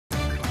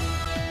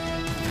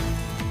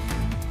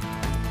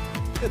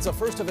It's a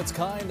first of its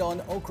kind on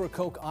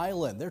Ocracoke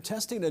Island. They're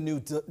testing a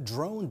new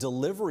drone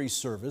delivery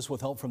service with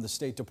help from the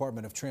State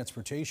Department of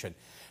Transportation.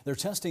 They're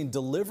testing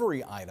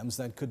delivery items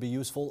that could be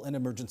useful in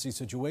emergency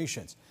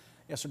situations.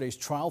 Yesterday's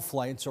trial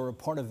flights are a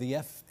part of the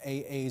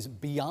FAA's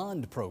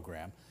Beyond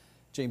program.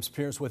 James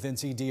Pierce with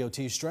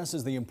NCDOT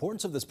stresses the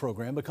importance of this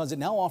program because it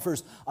now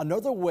offers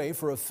another way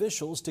for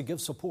officials to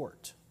give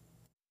support.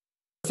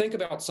 Think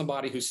about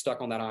somebody who's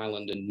stuck on that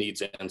island and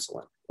needs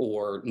insulin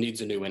or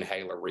needs a new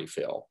inhaler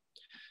refill.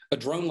 A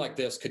drone like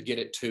this could get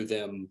it to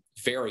them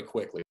very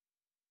quickly.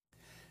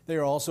 They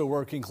are also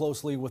working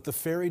closely with the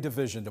Ferry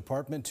Division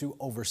Department to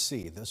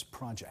oversee this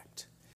project.